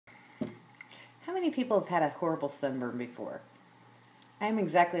How many people have had a horrible sunburn before? I am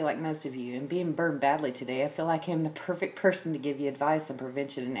exactly like most of you, and being burned badly today, I feel like I am the perfect person to give you advice on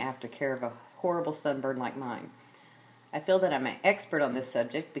prevention and aftercare of a horrible sunburn like mine. I feel that I'm an expert on this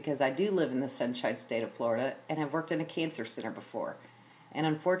subject because I do live in the Sunshine State of Florida and have worked in a cancer center before. And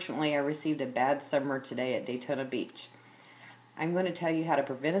unfortunately, I received a bad sunburn today at Daytona Beach. I'm going to tell you how to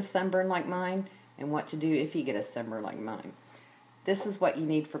prevent a sunburn like mine and what to do if you get a sunburn like mine. This is what you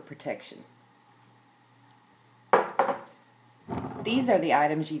need for protection. These are the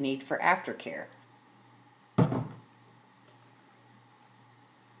items you need for aftercare.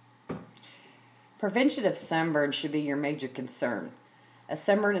 Prevention of sunburn should be your major concern. A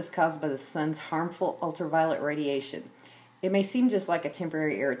sunburn is caused by the sun's harmful ultraviolet radiation. It may seem just like a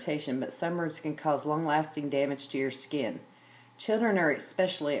temporary irritation, but sunburns can cause long-lasting damage to your skin. Children are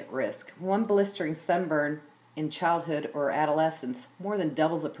especially at risk. One blistering sunburn in childhood or adolescence more than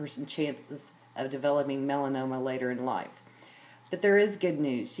doubles a person's chances of developing melanoma later in life. But there is good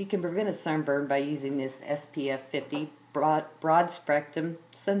news. You can prevent a sunburn by using this SPF 50 broad spectrum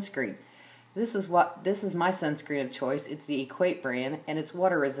sunscreen. This is my sunscreen of choice. It's the Equate brand, and it's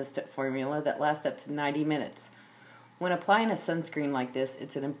water-resistant formula that lasts up to 90 minutes. When applying a sunscreen like this,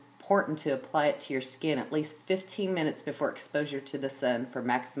 it's important to apply it to your skin at least 15 minutes before exposure to the sun for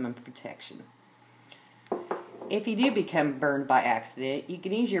maximum protection. If you do become burned by accident, you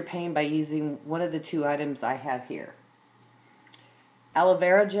can ease your pain by using one of the two items I have here. Aloe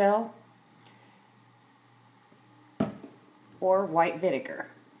vera gel or white vinegar.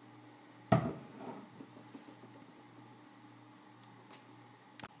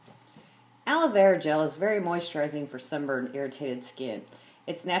 Aloe vera gel is very moisturizing for sunburned, irritated skin.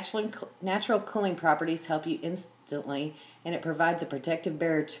 Its natural cooling properties help you instantly, and it provides a protective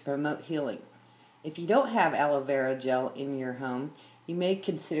barrier to promote healing. If you don't have aloe vera gel in your home, you may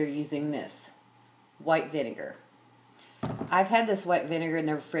consider using this, white vinegar. I've had this white vinegar in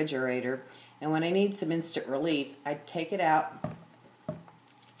the refrigerator, and when I need some instant relief, I take it out,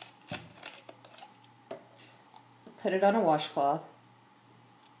 put it on a washcloth,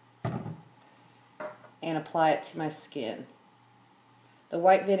 and apply it to my skin. The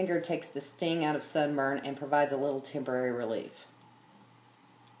white vinegar takes the sting out of sunburn and provides a little temporary relief.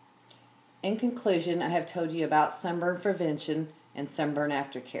 In conclusion, I have told you about sunburn prevention and sunburn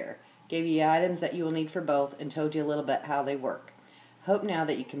aftercare, gave you items that you will need for both, and told you a little bit how they work. Hope now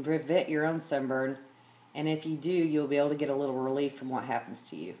that you can prevent your own sunburn, and if you do, you'll be able to get a little relief from what happens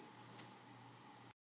to you.